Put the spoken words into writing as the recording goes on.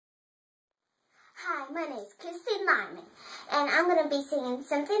Hi, my name is Chrissy and I'm going to be singing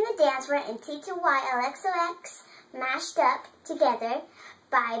Something to Dance For in TTYLXOX Mashed Up Together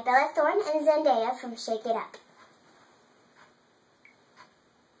by Bella Thorne and Zendaya from Shake It Up.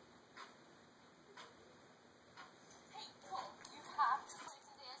 Hey, cool. You have to play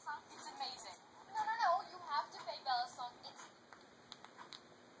Zendaya's song. It's amazing. No. You have to play Bella's song. It's...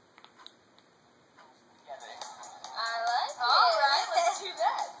 I like it. All right, let's do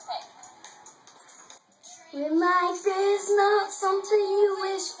that. Hey. Dream like this, not something you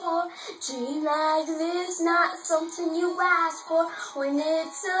wish for. Dream like this, not something you ask for. When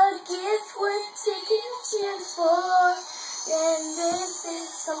it's a gift worth taking a chance for, then this is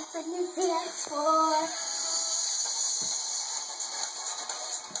something you dance for.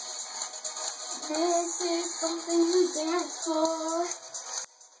 This is something you dance for.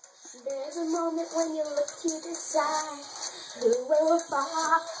 There's a moment when you look to the side. Who will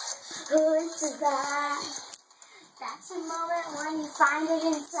fall? Who will survive? That's a moment when you find it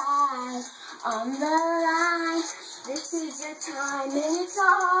inside. On the line, this is your time, and it's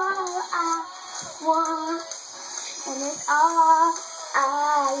all I want, and it's all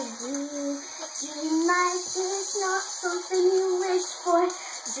I do. Dream like this, not something you wish for.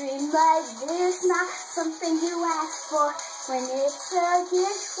 Dream like this, not something you ask for. When it's a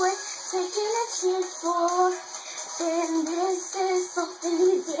gift worth taking a chance for, then this is something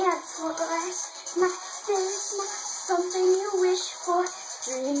you dance for. Not this, not something you wish for.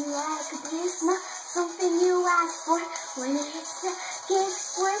 Dream like this, not something you ask for. When it's a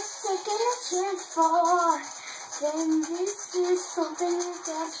gift worth taking a chance for, then this is something you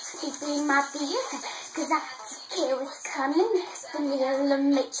dance for. It be my beer, cause I take care what's coming. The meal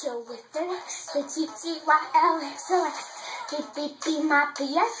and make sure with it. The TTYLXOX. Be my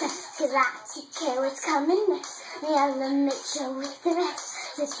BFF, cause I take care what's coming next. The elementary with the rest.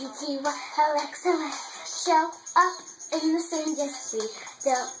 The TTYLXOX. Show up in the same just we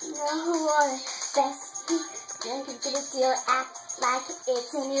don't know who or best be. Then you get a deal, act like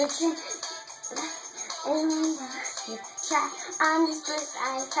it's a new trend. And you try on this booth. I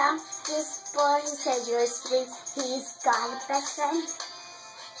found this boy who said you're sweet. He's got a best friend.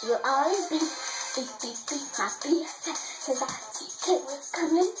 You'll always be my BFF, cause I take care what's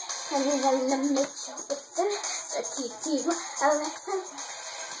coming, and then I'll make you with the rest. So TTYLXOX,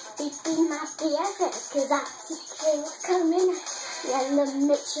 be my BFF, cause I take care what's coming, and I'll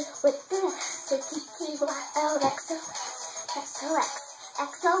make you with the rest. So TTYLXOX,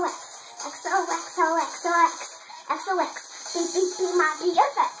 XOX, be my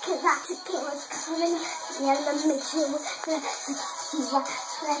BFF, cause I take care what's coming, and I'll make you with the rest. So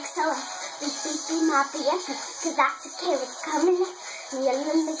TTYLXOX. Be my BFF, cause I take care what's coming. Yeah,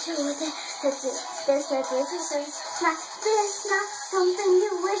 let me show you this. This is not something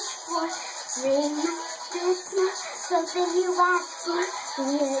you wish for. Dream this, not something you ask for.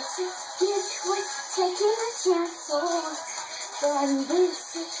 When it's a gift worth taking a chance for, then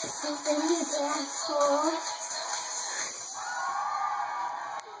this is something you dance for.